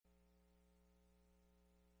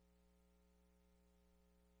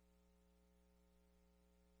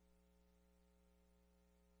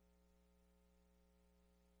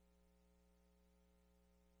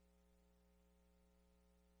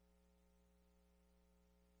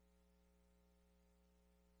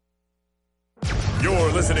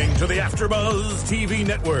You're listening to the AfterBuzz TV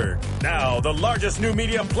network, now the largest new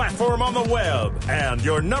media platform on the web, and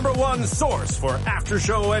your number one source for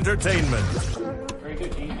after-show entertainment. Very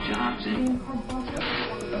good, Gene Johnson.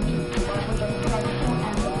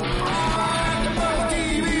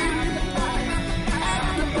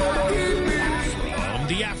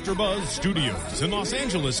 The AfterBuzz Studios in Los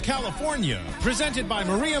Angeles, California. Presented by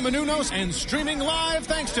Maria Menounos and streaming live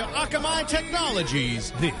thanks to Akamai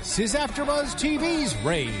Technologies. This is AfterBuzz TV's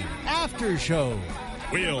Raid AfterShow.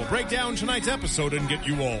 We'll break down tonight's episode and get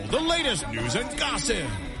you all the latest news and gossip.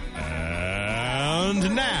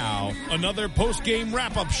 And now, another post-game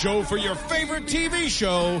wrap-up show for your favorite TV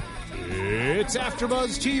show. It's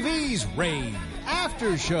AfterBuzz TV's Raid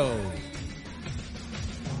AfterShow.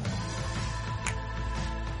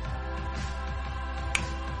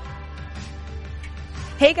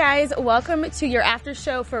 Hey guys, welcome to your after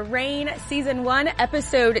show for Rain Season 1,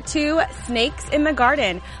 Episode 2, Snakes in the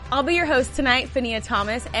Garden. I'll be your host tonight, Fania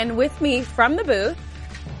Thomas, and with me from the booth.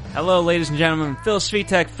 Hello, ladies and gentlemen. Phil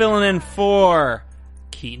Svitek filling in for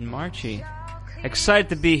Keaton Marchie. Excited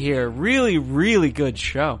to be here. Really, really good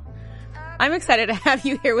show. I'm excited to have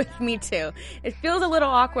you here with me too. It feels a little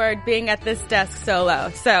awkward being at this desk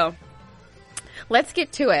solo, so let's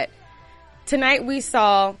get to it. Tonight we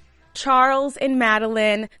saw Charles and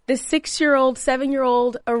Madeline, the 6-year-old,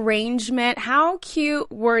 7-year-old arrangement. How cute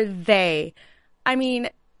were they? I mean,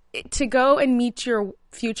 to go and meet your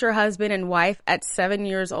future husband and wife at 7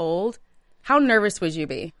 years old, how nervous would you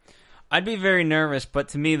be? I'd be very nervous, but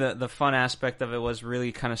to me, the fun aspect of it was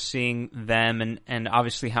really kind of seeing them and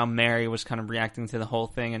obviously how Mary was kind of reacting to the whole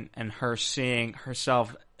thing and her seeing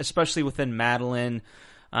herself, especially within Madeline.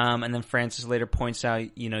 And then Francis later points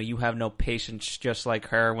out, you know, you have no patience just like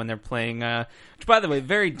her when they're playing, which, by the way,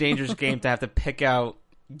 very dangerous game to have to pick out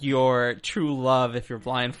your true love if you're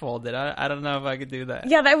blindfolded. I don't know if I could do that.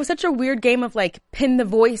 Yeah, that was such a weird game of, like, pin the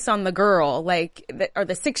voice on the girl, like, or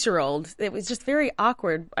the 6-year-old. It was just very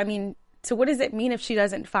awkward. I mean, so what does it mean if she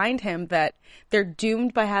doesn't find him, that they're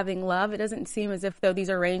doomed by having love? It doesn't seem as if, though, these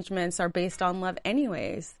arrangements are based on love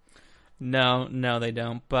anyways. No, they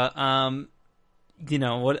don't. But, you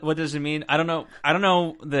know, what does it mean? I don't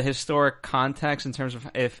know the historic context in terms of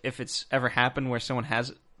if it's ever happened where someone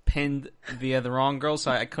has pinned via the wrong girl,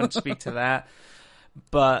 so I couldn't speak to that.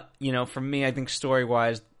 But, you know, for me, I think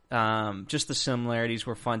story-wise, just the similarities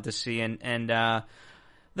were fun to see. And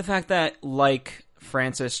the fact that, like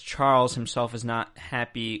Francis, Charles himself is not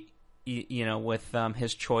happy, you know, with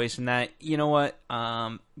his choice, and that, you know what,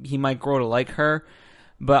 he might grow to like her.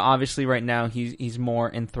 But obviously, right now he's more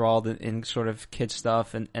enthralled in sort of kid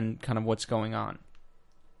stuff and kind of what's going on.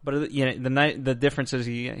 But you know, the difference is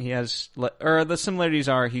he has, or the similarities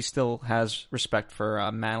are he still has respect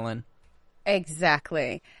for Madeline.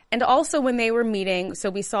 Exactly. And also when they were meeting,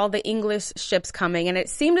 so we saw the English ships coming, and it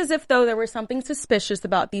seemed as if though there was something suspicious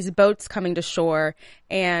about these boats coming to shore,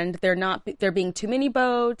 and there being too many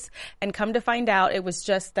boats. And come to find out, it was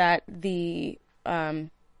just that the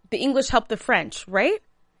English helped the French, right?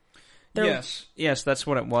 Yes, that's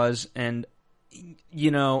what it was. And,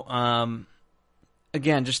 you know,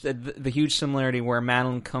 again, just the huge similarity where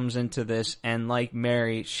Madeline comes into this, and like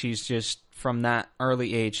Mary, she's just, from that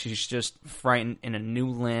early age, she's just frightened in a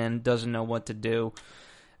new land, doesn't know what to do,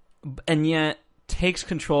 and yet takes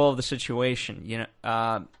control of the situation. You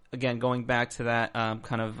know, again, going back to that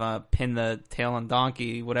kind of pin the tail on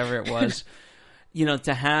donkey, whatever it was, you know,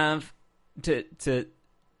 to have to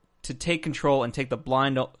take control and take the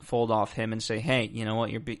blindfold off him and say, hey, you know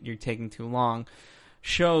what, you're taking too long,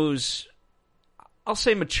 shows, I'll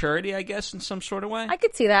say, maturity, I guess, in some sort of way. I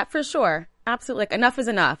could see that for sure. Absolutely. Like, enough is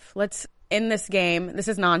enough. Let's end this game. This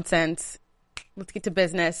is nonsense. Let's get to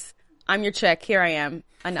business. I'm your chick. Here I am.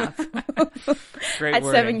 Enough. Great at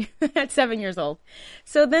wording. at 7 years old.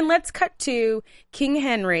 So then let's cut to King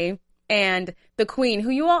Henry and the Queen,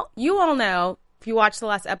 who you all know. If you watched the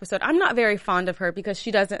last episode, I'm not very fond of her because she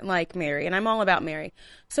doesn't like Mary, and I'm all about Mary.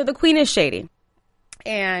 So the Queen is shady.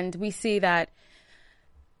 And we see that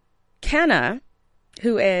Kenna,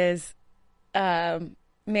 who is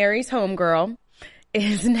Mary's homegirl,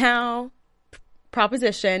 is now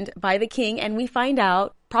propositioned by the king, and we find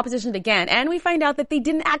out, propositioned again, and we find out that they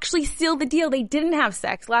didn't actually seal the deal. They didn't have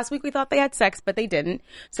sex. Last week we thought they had sex, but they didn't.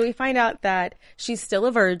 So we find out that she's still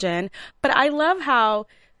a virgin. But I love how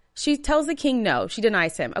she tells the king no. She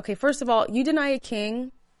denies him. Okay, first of all, you deny a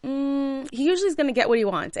king, he usually is going to get what he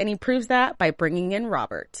wants. And he proves that by bringing in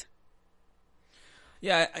Robert.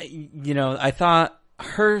 Yeah, I thought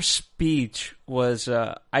her speech was,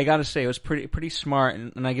 I got to say, it was pretty smart,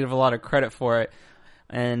 and I give a lot of credit for it.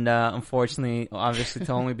 And unfortunately, obviously,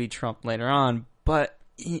 to only be Trump later on. But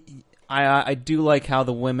I do like how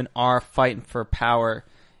the women are fighting for power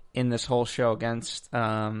in this whole show against,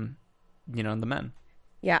 the men.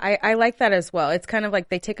 Yeah, I like that as well. It's kind of like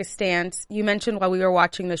they take a stance. You mentioned while we were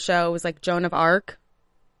watching the show, it was like Joan of Arc.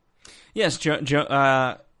 Yes,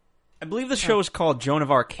 I believe the show is called Joan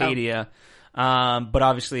of Arcadia, but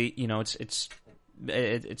obviously,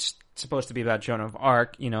 it's supposed to be about Joan of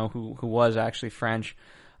Arc, who was actually French.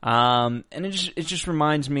 And it just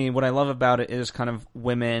reminds me, what I love about it is kind of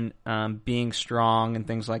women being strong and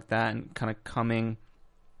things like that, and kind of coming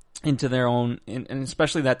into their own, and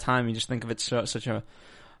especially that time, you just think of it such a,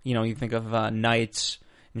 you think of knights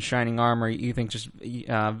in shining armor, you think just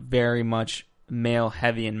very much male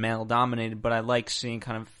heavy and male dominated, but I like seeing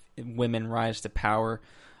kind of women rise to power,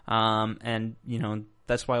 and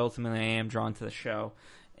that's why ultimately I am drawn to the show.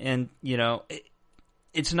 And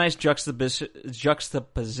it's a nice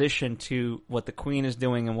juxtaposition to what the Queen is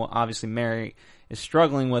doing and what obviously Mary is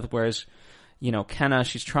struggling with, whereas Kenna,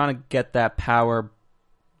 she's trying to get that power,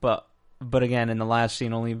 but again, in the last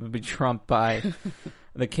scene, only to be trumped by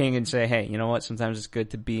the king and say, hey, you know what, sometimes it's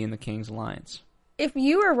good to be in the king's alliance. If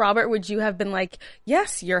you were Robert, would you have been like,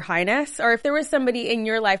 yes, your highness? Or if there was somebody in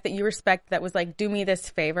your life that you respect that was like, do me this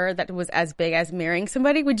favor, that was as big as marrying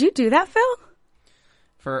somebody, would you do that, Phil?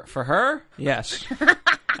 For her? Yes.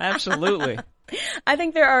 Absolutely. I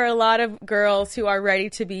think there are a lot of girls who are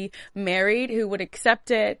ready to be married who would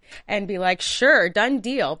accept it and be like, sure, done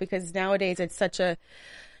deal. Because nowadays it's such a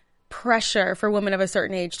pressure for women of a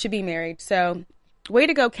certain age to be married. So way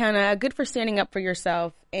to go, Kenna. Good for standing up for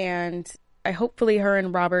yourself. And hopefully her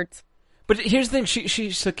and Robert. But here's the thing.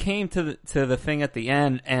 She succumbed to the thing at the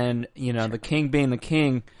end. And, the king being the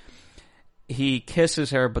king, he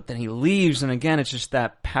kisses her, but then he leaves. And again, it's just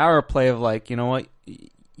that power play of like, you know what?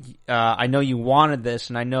 I know you wanted this,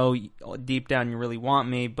 and I know deep down you really want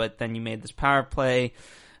me, but then you made this power play,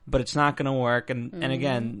 but it's not going to work. And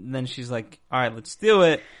again, then she's like, all right, let's do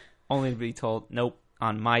it, only to be told, nope,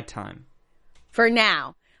 on my time. For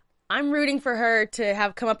now. I'm rooting for her to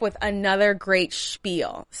have come up with another great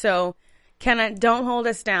spiel. So, Kenna, don't hold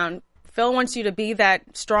us down. Phil wants you to be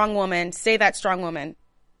that strong woman, stay that strong woman,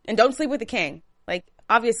 and don't sleep with the king. Like,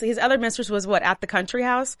 obviously, his other mistress was what, at the country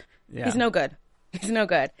house? Yeah. He's no good. He's no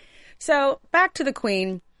good. So, back to the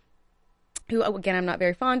queen, who, again, I'm not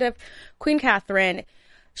very fond of. Queen Catherine,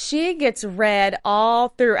 she gets read all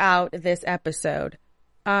throughout this episode.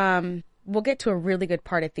 We'll get to a really good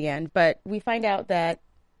part at the end, but we find out that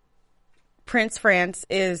Prince Francis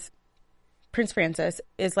is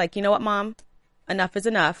like, you know what, Mom? Enough is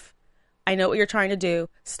enough. I know what you're trying to do.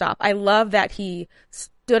 Stop. I love that he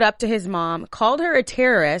stood up to his mom, called her a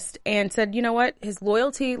terrorist, and said, you know what? His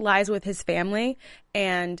loyalty lies with his family,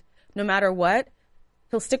 and no matter what,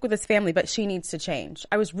 he'll stick with his family, but she needs to change.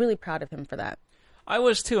 I was really proud of him for that. I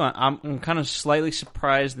was too. I'm kind of slightly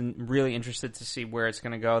surprised and really interested to see where it's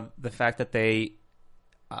going to go. The fact that they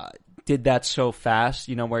did that so fast,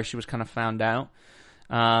 where she was kind of found out.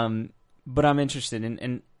 But I'm interested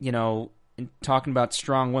in talking about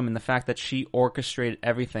strong women, the fact that she orchestrated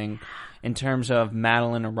everything in terms of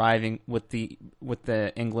Madeline arriving with the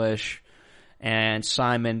English and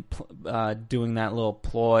Simon doing that little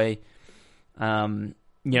ploy. And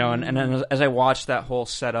as I watched that whole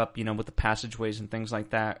setup, with the passageways and things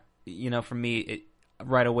like that, for me,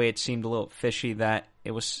 right away it seemed a little fishy that it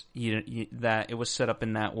was that it was set up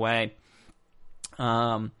in that way.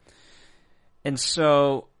 And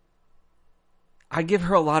so I give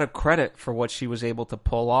her a lot of credit for what she was able to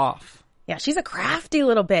pull off. Yeah, she's a crafty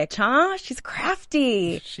little bitch, huh? She's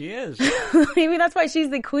crafty. She is. Maybe that's why she's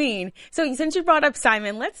the queen. So since you brought up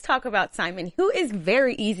Simon, let's talk about Simon, who is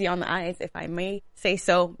very easy on the eyes, if I may say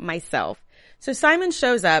so myself. So Simon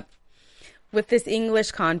shows up with this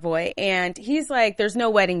English convoy, and he's like, there's no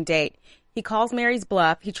wedding date. He calls Mary's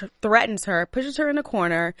bluff. He threatens her, pushes her in a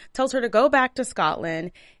corner, tells her to go back to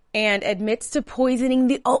Scotland, and admits to poisoning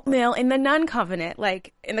the oatmeal in the nun covenant,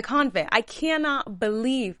 like in the convent. I cannot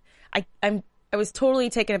believe. I was totally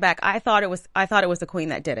taken aback. I thought it was the queen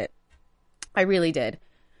that did it. I really did.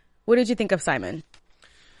 What did you think of Simon?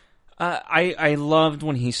 I loved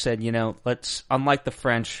when he said, let's, unlike the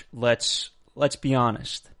French, let's be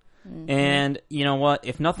honest. Mm-hmm. And you know what?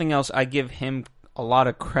 If nothing else, I give him a lot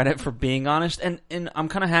of credit for being honest. And I'm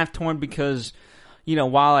kind of half torn because,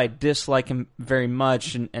 while I dislike him very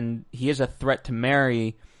much and he is a threat to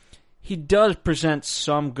Mary, he does present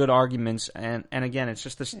some good arguments. And again, it's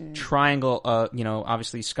just this triangle,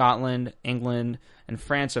 obviously Scotland, England, and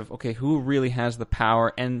France of, okay, who really has the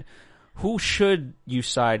power and who should you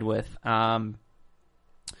side with?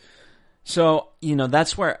 So,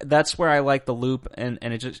 that's where I like the loop, and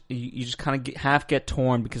it just you just kind of get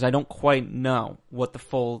torn because I don't quite know what the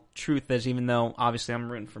full truth is, even though obviously I'm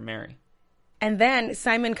rooting for Mary. And then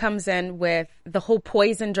Simon comes in with the whole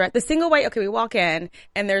poison dress. The single white, we walk in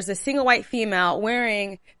and there's a single white female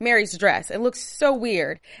wearing Mary's dress. It looks so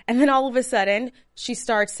weird. And then all of a sudden she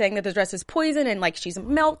starts saying that the dress is poison and like she's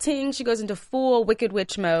melting. She goes into full Wicked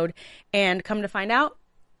Witch mode, and come to find out,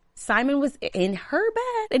 Simon was in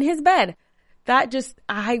his bed. That just,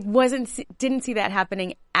 didn't see that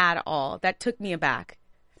happening at all. That took me aback.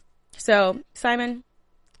 So Simon,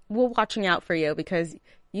 we're watching out for you because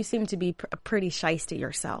you seem to be pretty shysty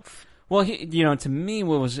yourself. Well, to me,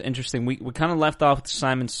 what was interesting, we kind of left off with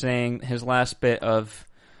Simon saying his last bit of,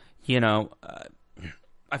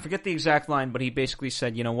 I forget the exact line, but he basically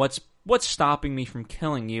said, what's stopping me from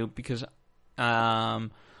killing you? Because I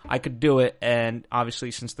could do it, and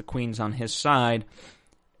obviously since the queen's on his side,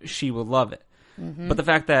 she will love it. Mm-hmm. But the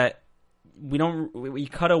fact that we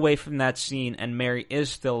cut away from that scene and Mary is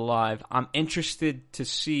still alive, I'm interested to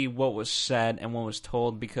see what was said and what was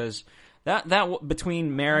told, because that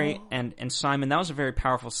between Mary and Simon, that was a very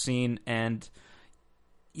powerful scene, and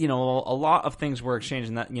a lot of things were exchanged.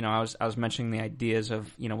 And that I was mentioning the ideas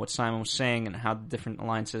of what Simon was saying and how the different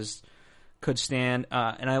alliances could stand,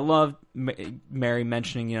 and I loved Mary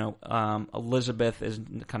mentioning Elizabeth is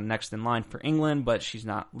kind of next in line for England, but she's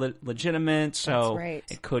not legitimate, so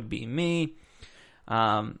it could be me.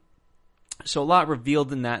 So a lot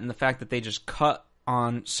revealed in that, and the fact that they just cut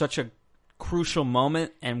on such a crucial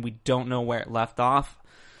moment and we don't know where it left off.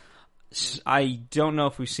 I don't know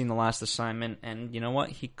if we've seen the last of Simon, and you know what?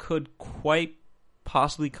 He could quite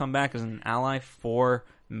possibly come back as an ally for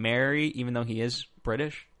Mary, even though he is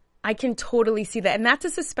British. I can totally see that. And that's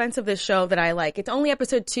the suspense of this show that I like. It's only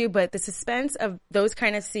episode 2, but the suspense of those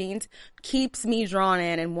kind of scenes keeps me drawn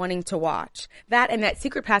in and wanting to watch. That and that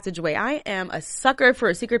secret passageway. I am a sucker for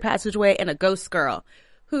a secret passageway and a ghost girl,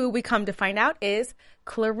 who we come to find out is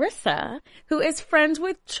Clarissa, who is friends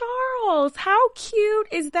with Charles. How cute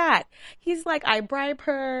is that? He's like, I bribe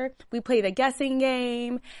her. We play the guessing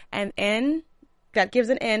game. And that gives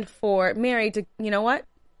an end for Mary to, you know what?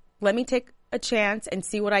 Let me take a chance and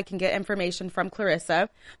see what I can get information from Clarissa.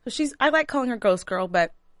 So I like calling her Ghost Girl,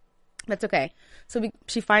 but that's okay. So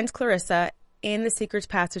she finds Clarissa in the secret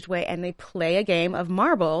passageway, and they play a game of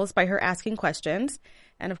marbles by her asking questions.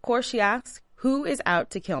 And of course she asks, who is out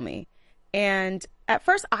to kill me? And at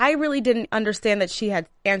first I really didn't understand that she had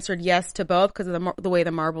answered yes to both because of the way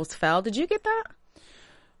the marbles fell. Did you get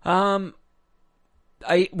that?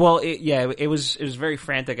 It was very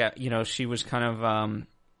frantic. She was kind of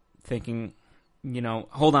thinking,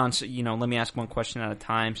 hold on, so, let me ask one question at a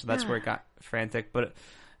time. So that's where it got frantic. But,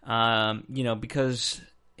 because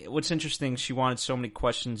what's interesting, she wanted so many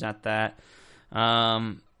questions at that. She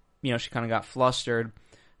kind of got flustered.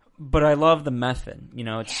 But I love the method.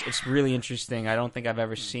 It's really interesting. I don't think I've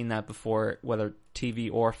ever seen that before, whether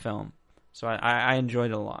TV or film. So I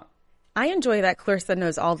enjoyed it a lot. I enjoy that Clarissa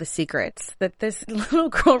knows all the secrets, that this little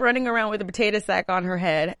girl running around with a potato sack on her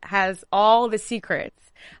head has all the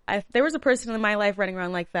secrets. If there was a person in my life running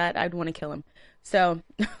around like that, I'd want to kill him. So,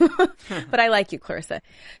 but I like you, Clarissa.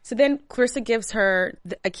 So then Clarissa gives her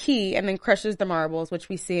a key and then crushes the marbles, which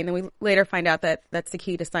we see. And then we later find out that that's the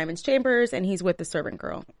key to Simon's chambers, and he's with the servant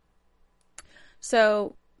girl.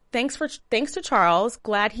 So thanks to Charles.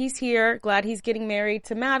 Glad he's here. Glad he's getting married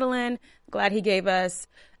to Madeline. Glad he gave us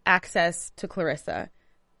access to Clarissa.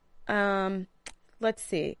 Let's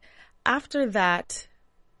see. After that,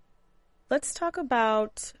 let's talk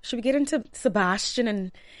about, should we get into Sebastian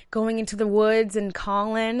and going into the woods and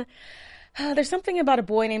Colin? There's something about a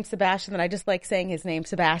boy named Sebastian that I just like saying his name,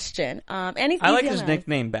 Sebastian. I like his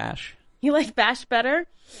nickname, Bash. You like Bash better?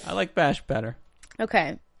 I like Bash better.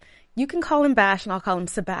 Okay. You can call him Bash and I'll call him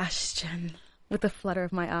Sebastian with a flutter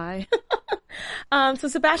of my eye. So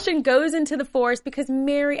Sebastian goes into the forest because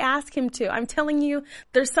Mary asked him to. I'm telling you,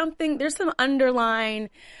 there's some underlying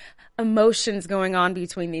emotions going on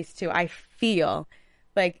between these two. I feel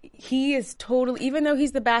like he is totally, even though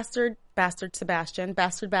he's the bastard Sebastian,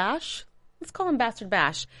 bastard Bash, let's call him bastard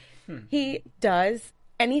Bash. He does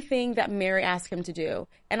anything that Mary asked him to do.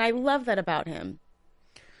 And I love that about him.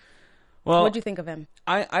 Well, what'd you think of him?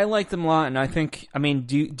 I liked him a lot. And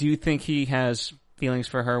do you think he has feelings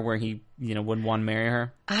for her where he, wouldn't want to marry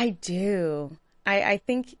her? I do. I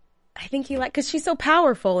think he because she's so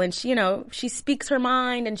powerful and she speaks her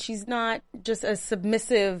mind and she's not just a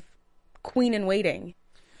submissive queen in waiting.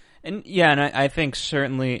 And yeah, and I think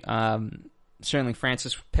certainly certainly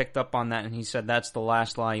Francis picked up on that, and he said, that's the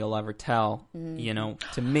last lie you'll ever tell,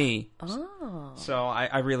 to me. Oh. So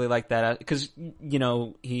I really like that, because,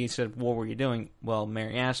 he said, what were you doing? Well,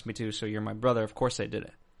 Mary asked me to, so you're my brother. Of course I did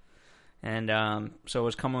it. And so it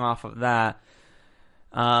was coming off of that.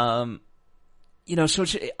 So I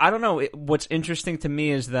don't know. What's interesting to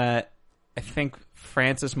me is that I think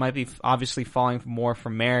Francis might be obviously falling more for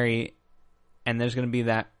Mary, and there's going to be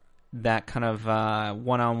that kind of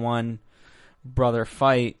one-on-one brother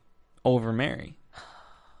fight over Mary.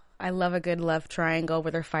 I love a good love triangle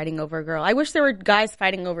where they're fighting over a girl. I wish there were guys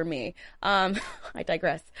fighting over me. I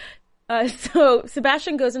digress. So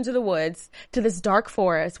Sebastian goes into the woods to this dark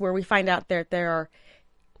forest where we find out that there are,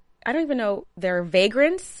 I don't even know, there are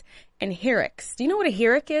vagrants and Hyrics. Do you know what a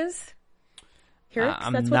Hyric is?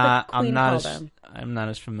 Hyrics? That's what the queen called them. I'm not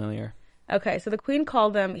as familiar. Okay, so the queen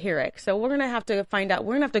called them Hyric. So we're going to have to find out.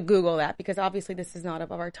 We're going to have to Google that because obviously this is not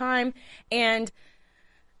above our time. And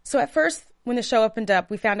so at first, when the show opened up,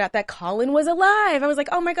 we found out that Colin was alive. I was like,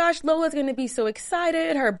 oh my gosh, Lola's going to be so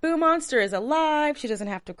excited. Her boo monster is alive. She doesn't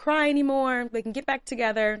have to cry anymore. They can get back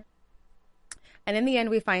together. And in the end,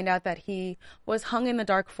 we find out that he was hung in the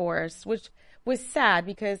dark forest, which was sad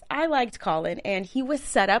because I liked Colin and he was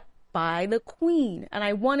set up by the queen. And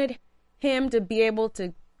I wanted him to be able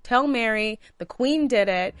to tell Mary the queen did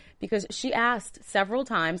it because she asked several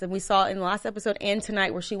times, and we saw in the last episode and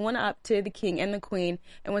tonight where she went up to the king and the queen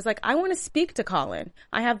and was like, I want to speak to Colin.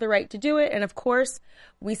 I have the right to do it. And of course,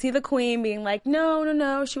 we see the queen being like,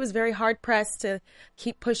 no. She was very hard pressed to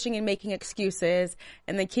keep pushing and making excuses.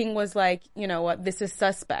 And the king was like, you know what, this is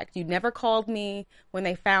suspect. You never called me when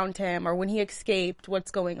they found him or when he escaped. What's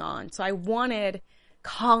going on? So I wanted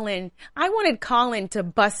Colin to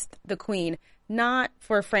bust the queen. Not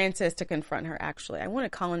for Francis to confront her, actually. I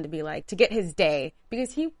wanted Colin to be like, to get his day,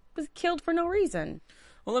 because he was killed for no reason.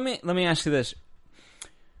 Well, let me ask you this.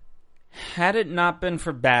 Had it not been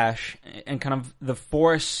for Bash and kind of the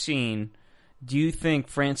forest scene, do you think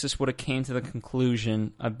Francis would have came to the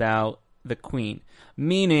conclusion about the queen?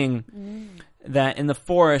 Meaning that in the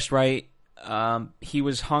forest, right, he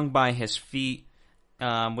was hung by his feet,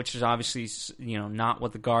 which is obviously, not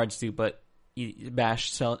what the guards do, but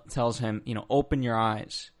Bash tells him, open your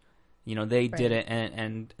eyes. They did it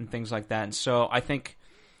and things like that. And so I think,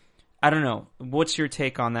 I don't know, what's your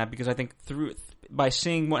take on that? Because I think by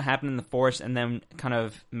seeing what happened in the forest and then kind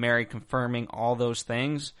of Mary confirming all those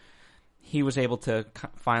things, he was able to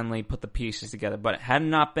finally put the pieces together. But had it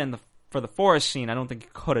not been for the forest scene, I don't think he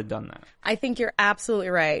could have done that. I think you're absolutely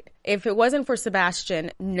right. If it wasn't for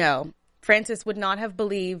Sebastian, no. Francis would not have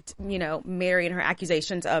believed, Mary and her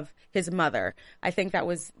accusations of his mother. I think that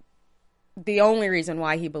was the only reason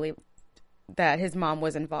why he believed that his mom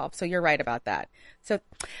was involved. So you're right about that. So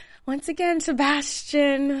once again,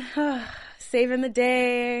 Sebastian, saving the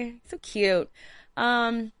day. So cute.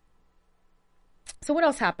 So what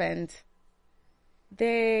else happened?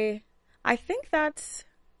 I think that's...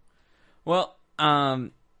 Well,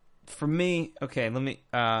 for me, okay, let me,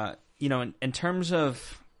 in terms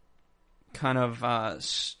of kind of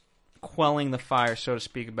quelling the fire, so to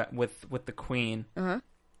speak, about with the queen.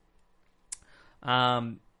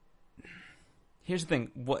 Here's the thing.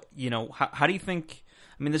 What how do you think?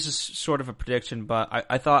 I mean, this is sort of a prediction, but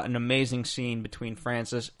I thought an amazing scene between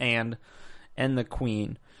Francis and the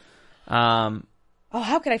queen. How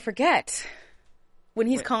could I forget? When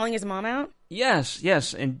he's calling his mom out? Yes,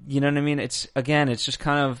 and you know what I mean? It's just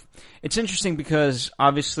kind of, it's interesting because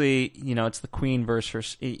obviously, it's the queen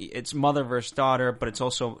versus, it's mother versus daughter, but it's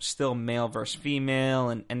also still male versus female,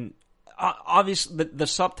 and obviously the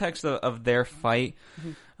subtext of their fight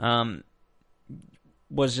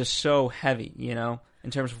was just so heavy, in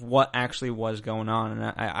terms of what actually was going on, and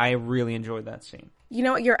I really enjoyed that scene. You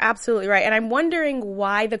know what? You're absolutely right. And I'm wondering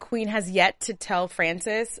why the queen has yet to tell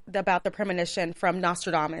Francis about the premonition from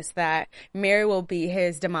Nostradamus that Mary will be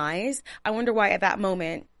his demise. I wonder why at that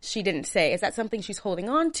moment she didn't say. Is that something she's holding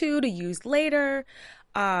on to use later?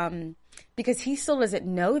 Because he still doesn't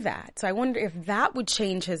know that. So I wonder if that would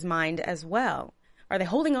change his mind as well. Are they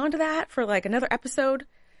holding on to that for like another episode?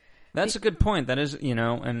 That's a good point. That is,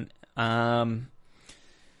 and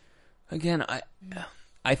again,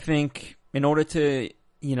 I think... In order to,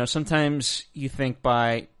 sometimes you think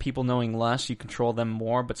by people knowing less, you control them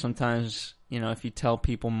more. But sometimes, if you tell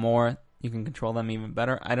people more, you can control them even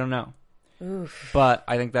better. I don't know. Oof. But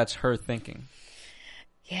I think that's her thinking.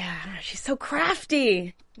 Yeah, she's so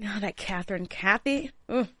crafty. Oh, that Kathy.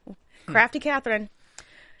 Ooh, crafty Catherine.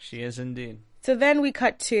 She is indeed. So then we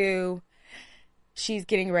cut to... She's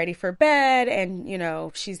getting ready for bed. And,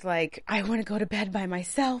 she's like, I want to go to bed by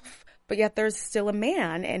myself. But yet there's still a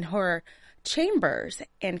man in her chambers.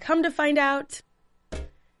 And come to find out,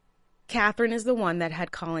 Catherine is the one that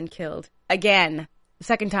had Colin killed. Again, the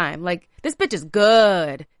second time. Like, this bitch is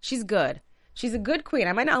good. She's good. She's a good queen.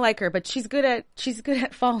 I might not like her, but she's good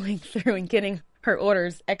at following through and getting her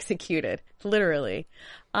orders executed, literally.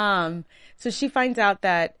 So she finds out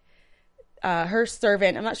that her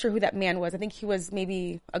servant, I'm not sure who that man was. I think he was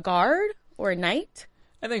maybe a guard or a knight.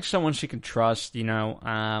 I think someone she can trust, you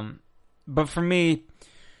know. But for me,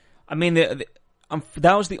 I mean, that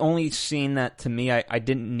was the only scene that, to me, I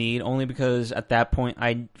didn't need, only because at that point,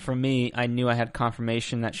 I knew I had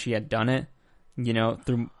confirmation that she had done it, you know,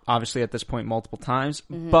 through, obviously, at this point, multiple times.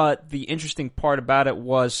 Mm-hmm. But the interesting part about it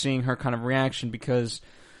was seeing her kind of reaction, because,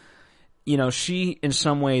 you know, she, in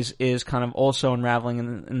some ways, is kind of also unraveling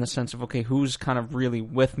in the sense of, okay, who's kind of really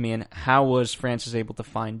with me, and how was Francis able to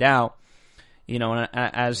find out? You know, and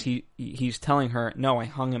as he's telling her, no, I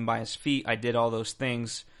hung him by his feet, I did all those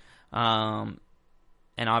things, and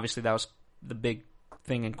obviously that was the big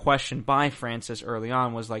thing in question by Francis early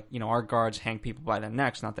on, was like, you know, our guards hang people by their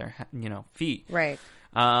necks, not their, you know, feet. Right.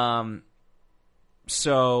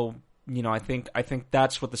 So, you know, I think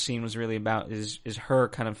that's what the scene was really about, is her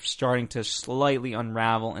kind of starting to slightly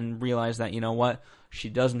unravel and realize that, you know what, she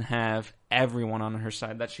doesn't have everyone on her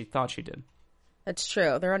side that she thought she did. That's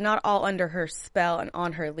true. They're not all under her spell and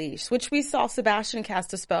on her leash, which we saw Sebastian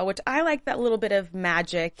cast a spell, which I like that little bit of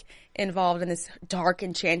magic involved in this dark,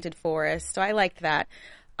 enchanted forest. So I liked that.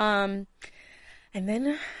 And then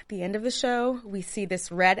at the end of the show, we see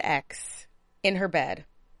this red X in her bed.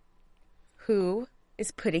 Who is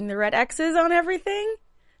putting the red X's on everything?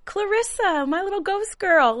 Clarissa, my little ghost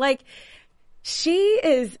girl. Like,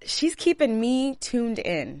 she's keeping me tuned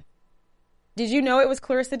in. Did you know it was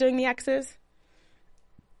Clarissa doing the X's?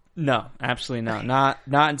 No, absolutely not.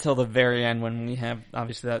 Not until the very end, when we have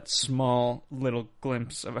obviously that small little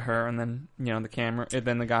glimpse of her, and then, you know, the camera, and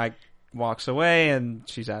then the guy walks away and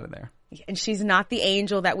she's out of there. And she's not the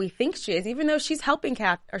angel that we think she is, even though she's helping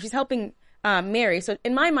Mary. So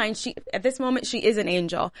in my mind, at this moment she is an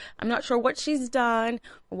angel. I'm not sure what she's done,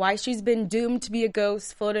 why she's been doomed to be a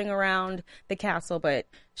ghost floating around the castle, but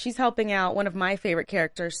she's helping out one of my favorite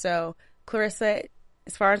characters. So Clarissa,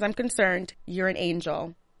 as far as I'm concerned, you're an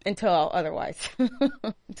angel. Until otherwise.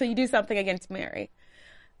 Until you do something against Mary.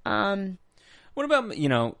 What about, you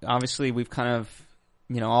know, obviously we've kind of,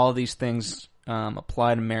 you know, all of these things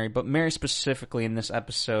apply to Mary, but Mary specifically in this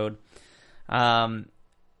episode, I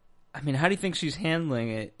mean, how do you think she's handling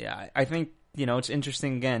it? I think, you know, it's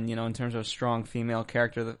interesting, again, you know, in terms of a strong female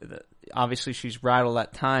character. Obviously she's rattled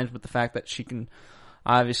at times, but the fact that she can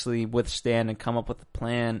obviously withstand and come up with a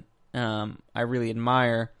plan, I really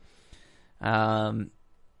admire.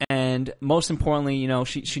 And most importantly, you know,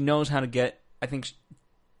 she knows how to get, I think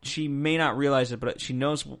she may not realize it, but she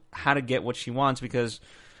knows how to get what she wants, because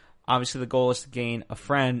obviously the goal is to gain a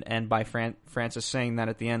friend, and by Francis saying that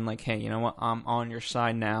at the end, like, hey, you know what, I'm on your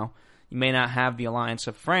side now. You may not have the alliance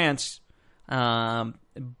of France,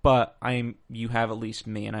 but you have at least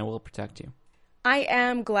me, and I will protect you. I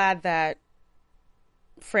am glad that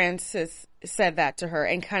Francis said that to her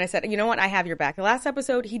and kind of said, you know what, I have your back. The last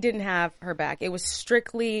episode, he didn't have her back. It was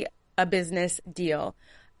strictly a business deal.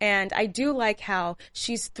 And I do like how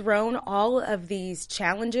she's thrown all of these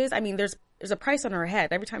challenges. I mean, there's a price on her head.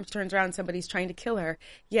 Every time she turns around, somebody's trying to kill her.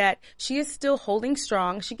 Yet she is still holding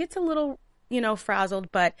strong. She gets a little, you know,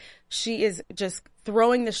 frazzled, but she is just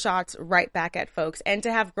throwing the shots right back at folks. And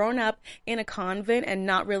to have grown up in a convent and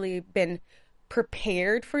not really been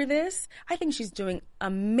prepared for this, I think she's doing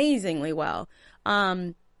amazingly well.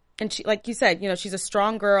 And she, like you said, you know, she's a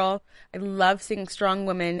strong girl. I love seeing strong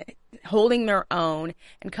women holding their own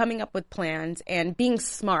and coming up with plans and being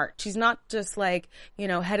smart. She's not just like, you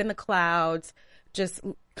know, head in the clouds, just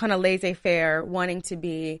kind of laissez-faire, wanting to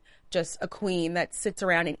be just a queen that sits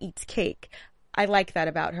around and eats cake. I like that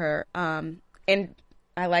about her. And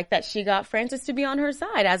I like that she got Francis to be on her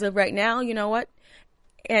side. As of right now, you know what?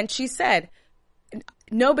 And she said,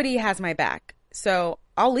 nobody has my back, so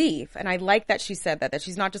I'll leave. And I like that she said that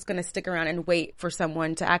she's not just going to stick around and wait for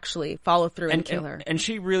someone to actually follow through and kill her. And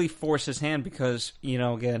she really forced his hand, because, you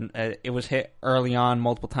know, again, it was hit early on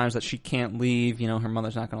multiple times that she can't leave. You know, her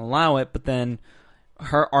mother's not going to allow it. But then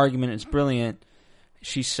her argument is brilliant.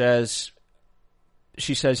 She says,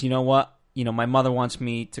 you know what? You know, my mother wants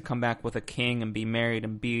me to come back with a king and be married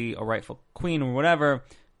and be a rightful queen or whatever,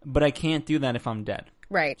 but I can't do that if I'm dead.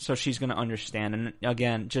 Right. So she's going to understand. And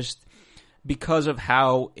again, just because of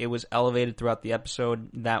how it was elevated throughout the episode,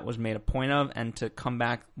 that was made a point of. And to come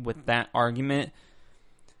back with that argument,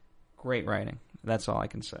 great writing. That's all I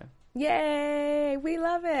can say. Yay! We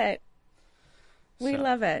love it. We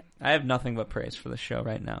love it. I have nothing but praise for the show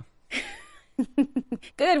right now.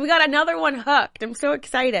 Good. We got another one hooked. I'm so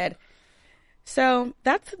excited. So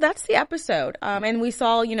that's the episode. And we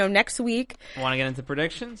saw, next week. Want to get into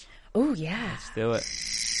predictions? Oh, yeah. Let's do it.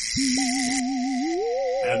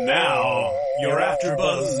 And now, your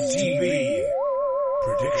AfterBuzz TV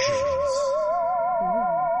predictions.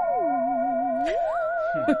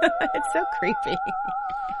 It's so creepy.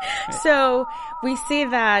 So we see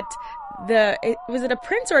that was it a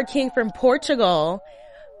prince or a king from Portugal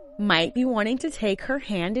might be wanting to take her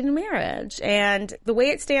hand in marriage. And the way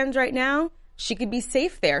it stands right now, she could be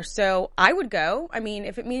safe there. So I would go. I mean,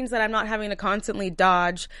 if it means that I'm not having to constantly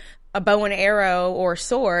dodge a bow and arrow or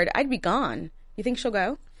sword, I'd be gone. You think she'll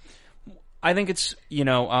go? I think it's,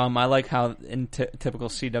 I like how in typical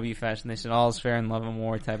CW fashion, they said all is fair in love and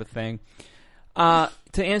war type of thing. To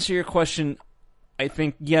answer your question, I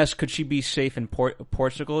think, yes, could she be safe in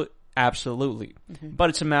Portugal? Absolutely. Mm-hmm.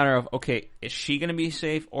 But it's a matter of, okay, is she going to be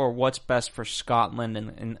safe or what's best for Scotland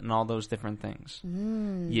and all those different things?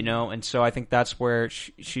 And so I think that's where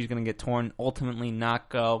she's going to get torn, ultimately not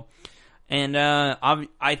go. And I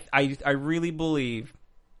really believe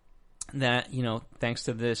that, thanks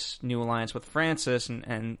to this new alliance with Francis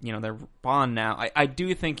and their bond now, I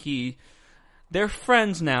do think they're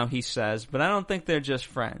friends now, he says, but I don't think they're just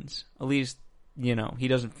friends. At least, he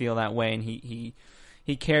doesn't feel that way, and he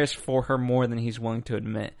cares for her more than he's willing to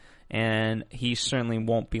admit, and he certainly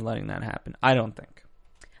won't be letting that happen. I don't think.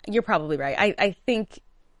 You're probably right. I think,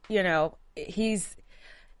 his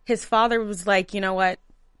father was like, you know what?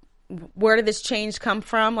 Where did this change come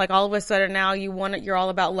from? Like, all of a sudden now you're all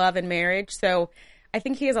about love and marriage. So I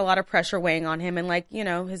think he has a lot of pressure weighing on him. And like,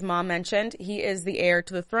 his mom mentioned, he is the heir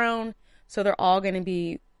to the throne. So they're all going to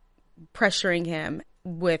be pressuring him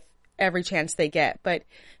with every chance they get. But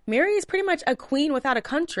Mary is pretty much a queen without a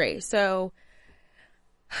country. So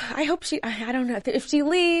I hope I don't know. If she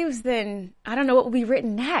leaves, then I don't know what will be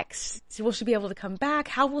written next. Will she be able to come back?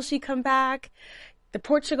 How will she come back? The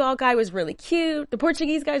Portugal guy was really cute. The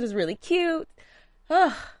Portuguese guy was really cute.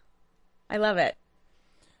 Ugh. I love it.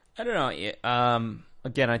 I don't know.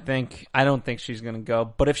 Again, I don't think she's going to go.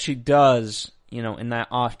 But if she does, in that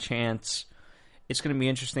off chance, it's going to be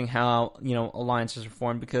interesting how, alliances are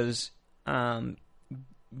formed because,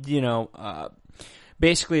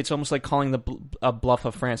 basically it's almost like calling a bluff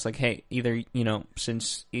of France. Like, hey, either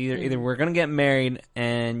we're going to get married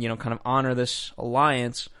and, kind of honor this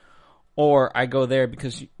alliance, or I go there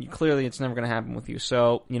because clearly it's never going to happen with you.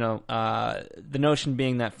 So, the notion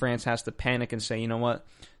being that France has to panic and say, you know what,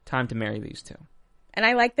 time to marry these two. And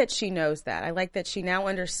I like that she knows that. I like that she now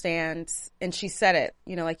understands, and she said it,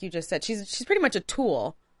 like you just said. She's pretty much a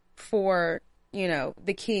tool for,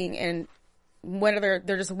 the king, and whether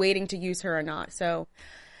they're just waiting to use her or not. So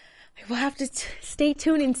we'll have to stay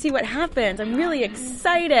tuned and see what happens. I'm really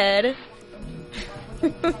excited.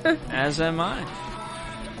 As am I.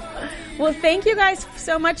 Well, thank you guys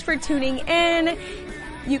so much for tuning in.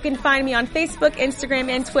 You can find me on Facebook, Instagram,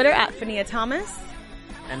 and Twitter at Fania Thomas.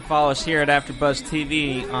 And follow us here at AfterBuzz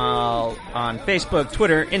TV on Facebook,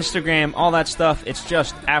 Twitter, Instagram, all that stuff. It's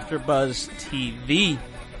just AfterBuzz TV.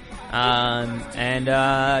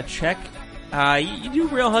 And check. You do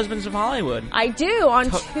Real Husbands of Hollywood. I do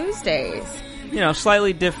on Tuesdays.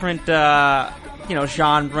 Slightly different,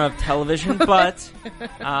 genre of television, but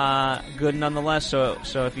good nonetheless.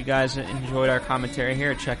 So if you guys enjoyed our commentary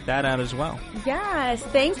here, check that out as well. Yes,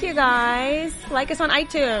 thank you guys. Like us on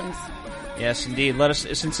iTunes. Yes, indeed. Let us,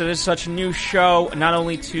 since it is such a new show, not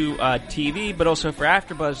only to TV, but also for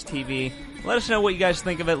AfterBuzz TV, let us know what you guys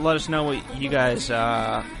think of it. Let us know what you guys,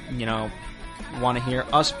 want to hear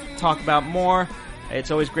us talk about more. It's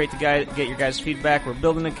always great to get your guys' feedback. We're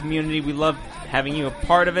building a community. We love having you a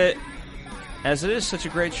part of it, as it is such a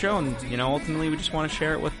great show, and ultimately we just want to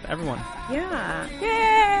share it with everyone. Yeah.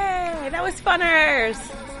 Yay! That was funners.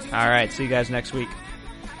 All right. See you guys next week.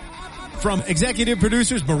 From executive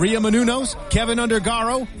producers Maria Menounos, Kevin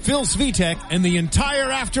Undergaro, Phil Svitek, and the entire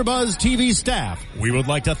AfterBuzz TV staff, we would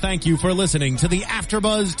like to thank you for listening to the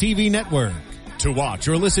AfterBuzz TV network. To watch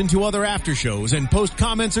or listen to other after shows and post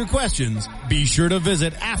comments or questions, be sure to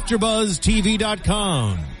visit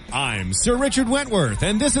AfterBuzzTV.com. I'm Sir Richard Wentworth,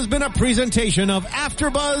 and this has been a presentation of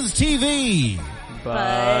AfterBuzz TV.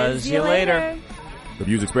 Buzz you later. The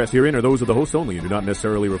views expressed herein are those of the hosts only and do not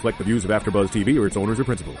necessarily reflect the views of AfterBuzz TV or its owners or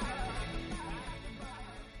principals.